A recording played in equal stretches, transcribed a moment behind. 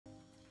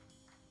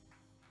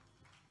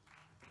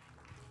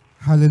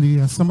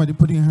Hallelujah. Somebody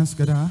put your hands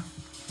together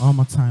one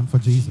more time for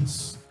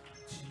Jesus.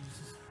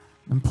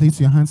 And place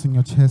your hands on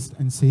your chest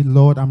and say,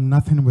 Lord, I'm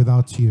nothing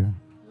without you.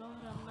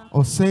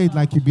 Or say it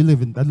like you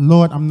believe it, that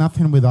Lord, I'm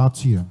nothing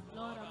without you.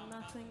 Lord, I'm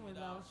nothing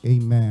without you.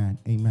 Amen.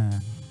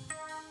 Amen.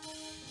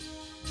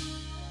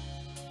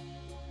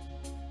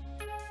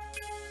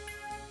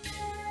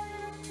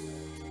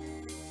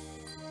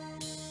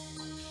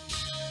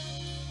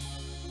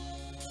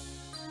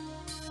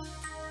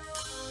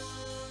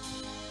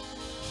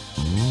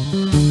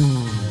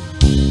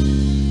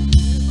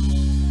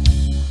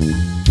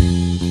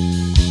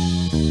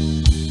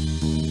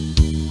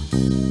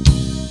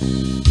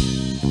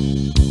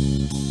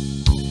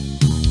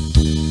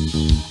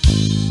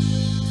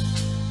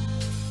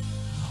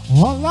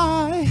 All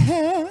I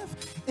have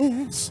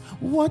is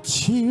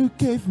what you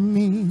gave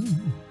me.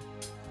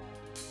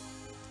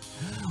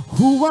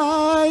 Who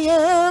I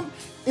am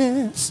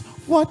is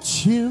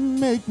what you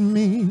made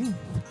me.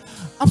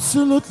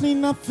 Absolutely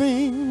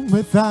nothing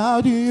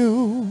without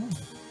you.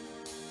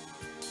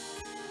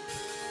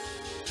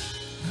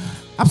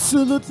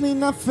 Absolutely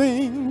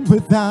nothing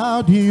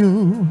without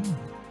you.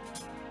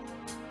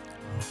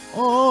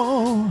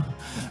 Oh,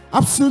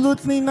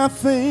 absolutely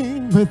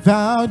nothing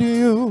without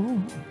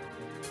you.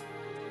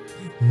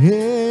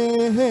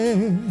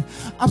 Yeah,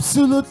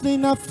 absolutely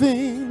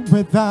nothing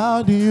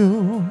without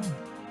you.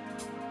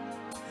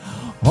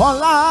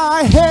 All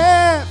I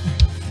have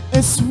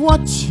is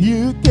what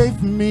you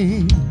gave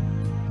me.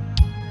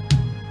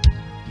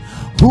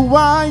 Who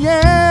I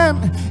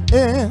am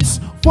is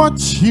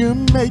what you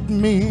made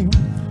me.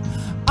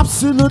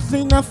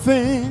 Absolutely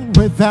nothing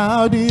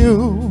without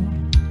you.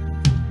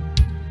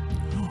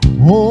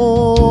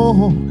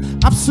 Oh,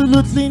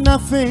 absolutely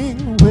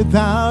nothing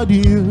without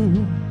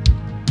you.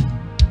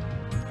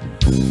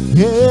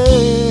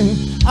 Yeah,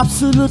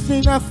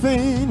 absolutely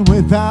nothing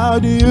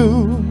without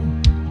you.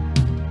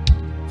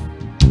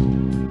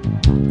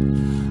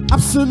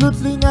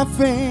 Absolutely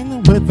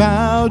nothing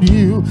without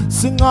you.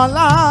 Sing all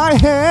I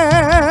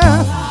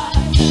have.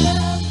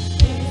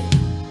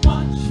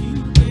 What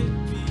you gave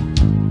me.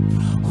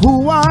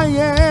 Who I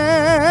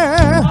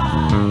am.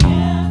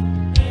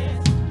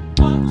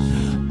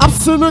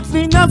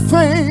 Absolutely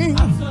nothing.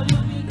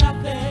 Absolutely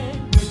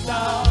nothing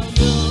without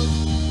you.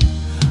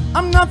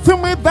 I'm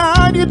nothing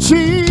without you,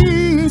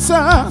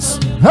 Jesus.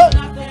 Hey.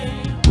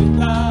 Nothing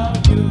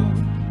without you.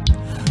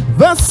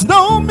 There's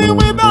no me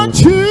without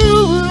you,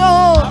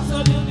 Lord.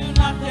 Absolutely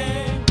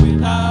nothing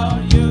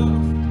without you.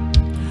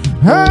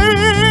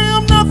 Hey,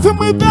 I'm nothing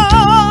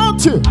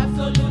without you.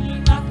 Absolutely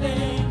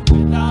nothing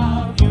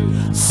without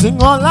you.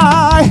 Sing all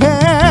I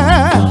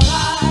have.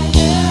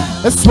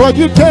 It's what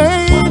you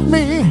gave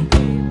me.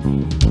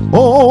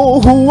 Oh,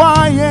 who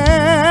I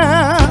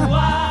am.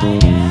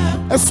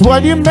 It's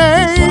what you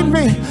made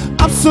me.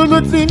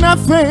 Absolutely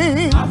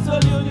nothing.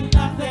 Absolutely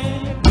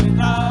nothing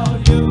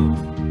without you.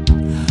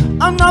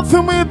 I'm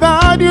nothing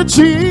without you,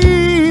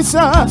 Jesus.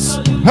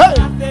 Absolutely Hey.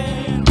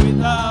 nothing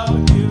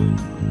without you.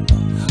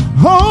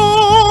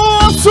 Oh,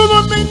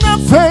 absolutely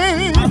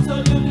nothing.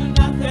 Absolutely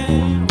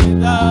nothing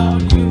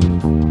without you.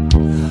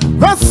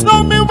 There's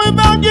no me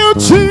without you,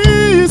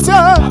 Jesus.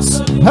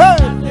 Absolutely Hey.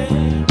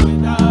 nothing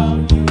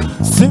without you.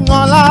 Sing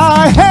all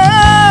I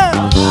have.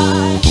 All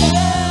I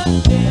have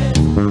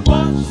is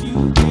what you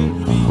gave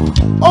me.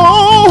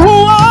 Oh, who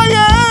I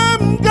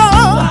am,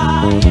 God. I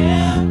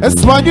am.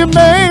 It's what you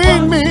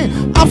made me.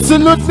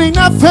 Absolutely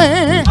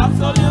nothing.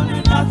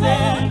 Absolutely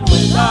nothing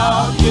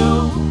without you.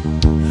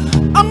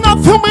 I'm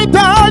nothing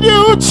without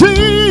you,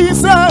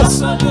 Jesus.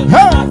 Absolutely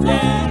Hey.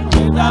 nothing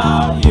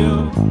without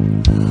you.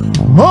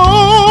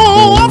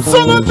 Oh,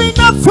 absolutely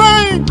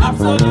nothing.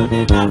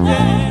 Absolutely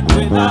nothing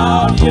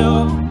without you.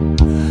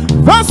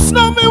 There's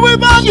no me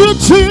without you,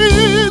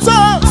 Jesus.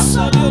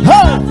 Absolutely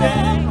Hey.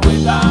 nothing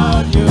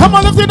without you. Come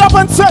on, lift it up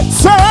and say,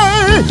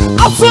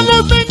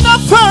 absolutely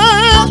nothing.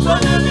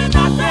 Absolutely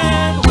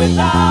nothing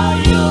without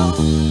you.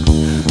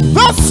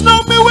 There's no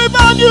me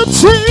without you,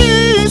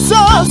 Jesus.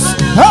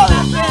 Absolutely Hey.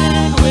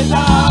 nothing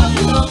without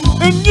you.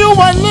 In you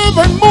I live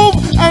and move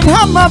and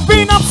have my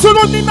being.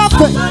 Absolutely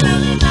nothing.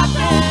 Absolutely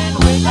nothing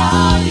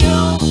without you.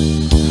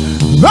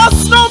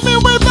 There's no me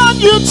without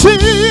you,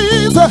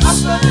 Jesus.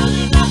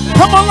 Absolutely nothing.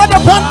 Come on, let the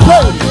band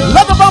play.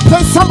 Let the band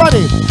play,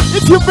 somebody.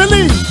 If you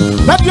believe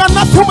that you're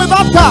nothing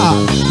without God,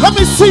 let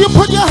me see you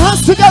put your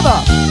hands together.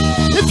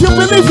 If you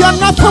believe you're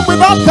nothing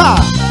without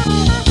God,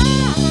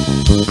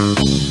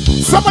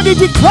 somebody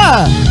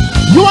declare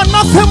you are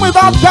nothing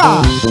without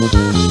God.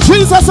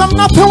 Jesus, I'm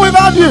nothing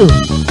without you.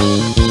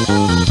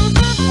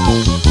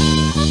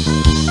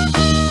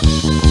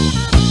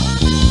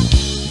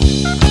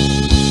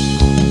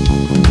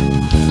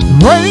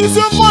 Raise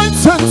your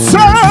voice and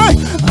say,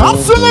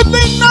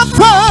 absolutely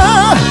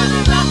nothing.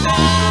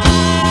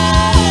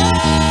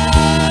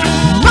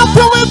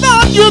 Nothing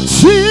without you,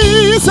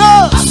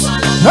 Jesus.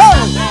 Hey.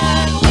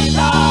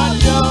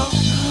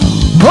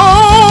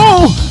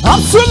 Oh,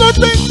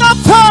 absolutely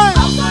nothing.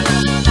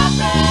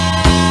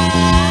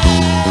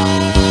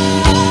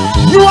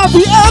 You are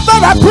the air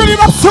that I breathe.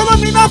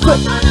 Absolutely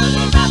nothing.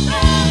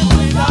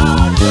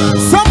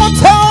 Someone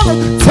tell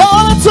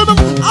it to them.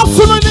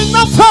 Absolutely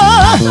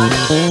nothing.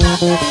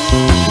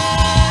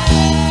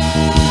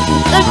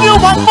 In you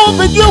I move,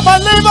 in you I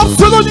live.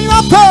 Absolutely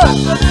nothing.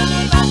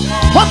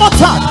 One more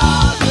time.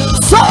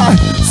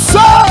 Say,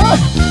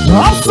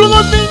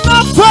 absolutely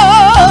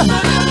nothing.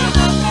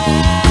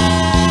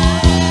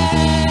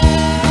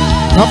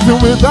 Nothing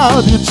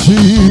without you,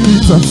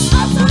 Jesus.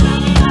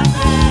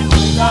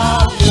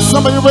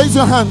 Somebody raise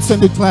your hands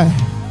and declare.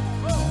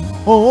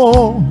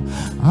 Oh,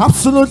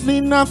 absolutely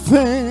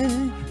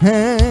nothing.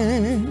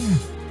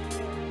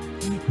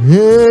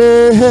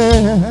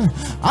 Yeah,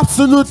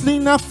 absolutely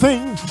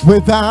nothing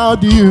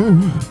without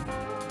you.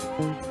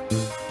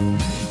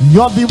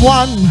 You're the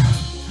one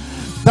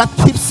that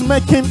keeps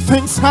making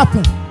things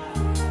happen.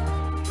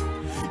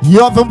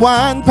 You're the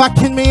one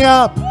backing me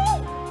up.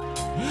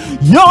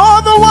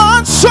 You're the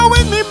one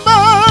showing me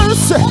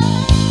mercy.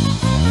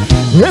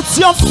 It's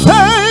your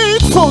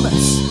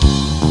faithfulness.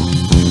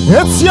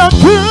 It's your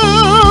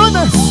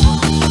goodness.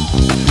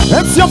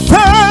 It's your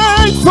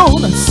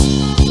faithfulness.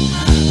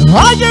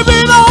 I give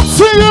it all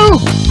to you.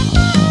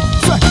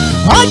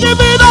 I give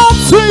it all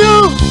to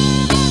you.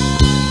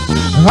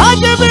 I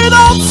give it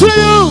all to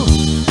you.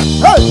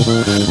 Hey.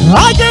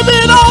 I give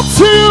it all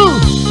to you.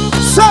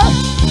 Say,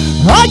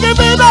 I give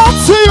it all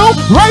to you.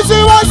 Raise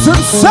your voice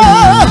and say,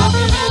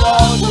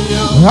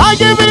 I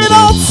give it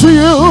all to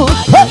you.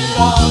 Hey.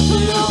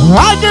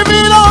 I give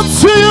it all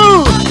to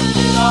you.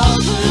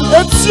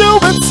 It's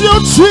you,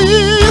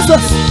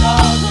 Jesus.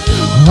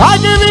 I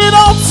give it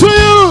all to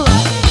you.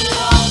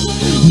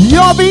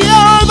 You're the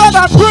air that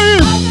I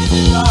breathe.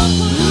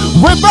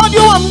 Without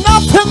you, I'm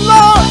nothing,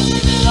 Lord.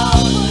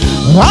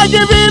 I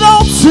give it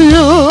all to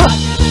you.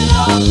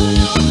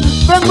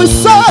 Then we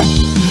say,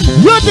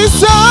 you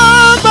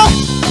deserve it.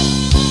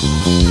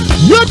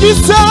 You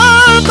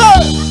deserve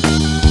it.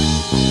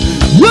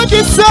 You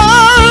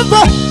deserve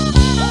it.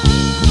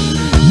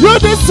 You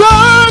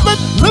deserve it.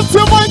 Lift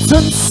your voice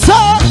and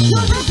say,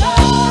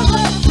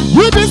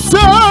 you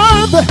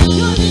deserve it.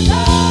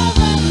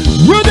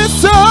 You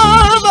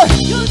deserve it.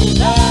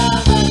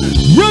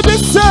 You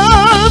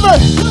deserve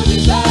it.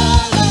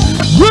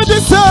 You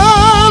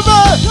deserve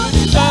it.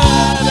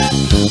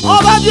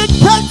 All that you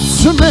get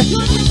to me,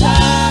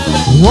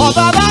 all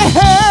that I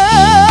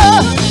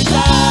have,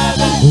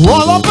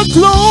 all of the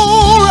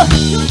glory,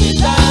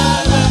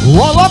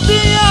 all of the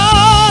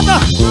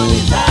honor,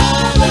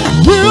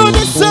 you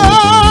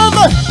deserve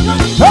it.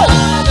 Hey.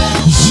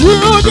 You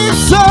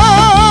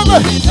deserve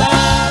it.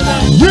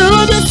 You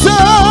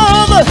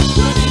deserve it.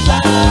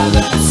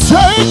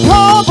 Take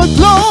all the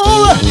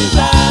glory.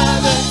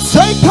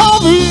 Take all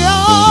the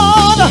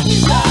honor.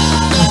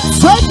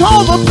 Take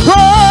all the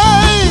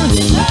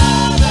praise.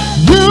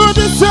 You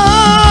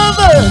deserve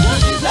it.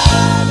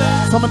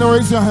 Somebody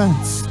raise your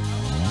hands.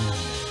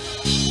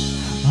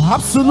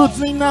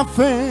 Absolutely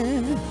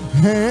nothing.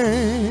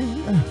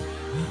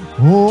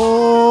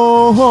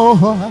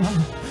 Oh,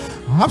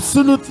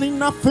 absolutely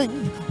nothing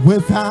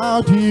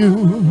without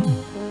you.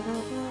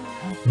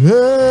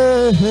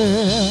 Yeah,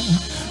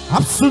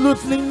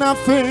 absolutely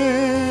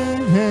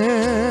nothing.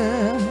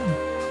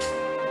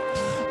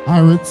 I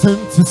return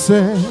to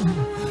say,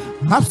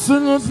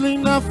 absolutely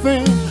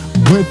nothing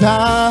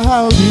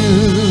without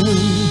you.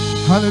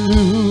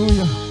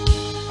 Hallelujah.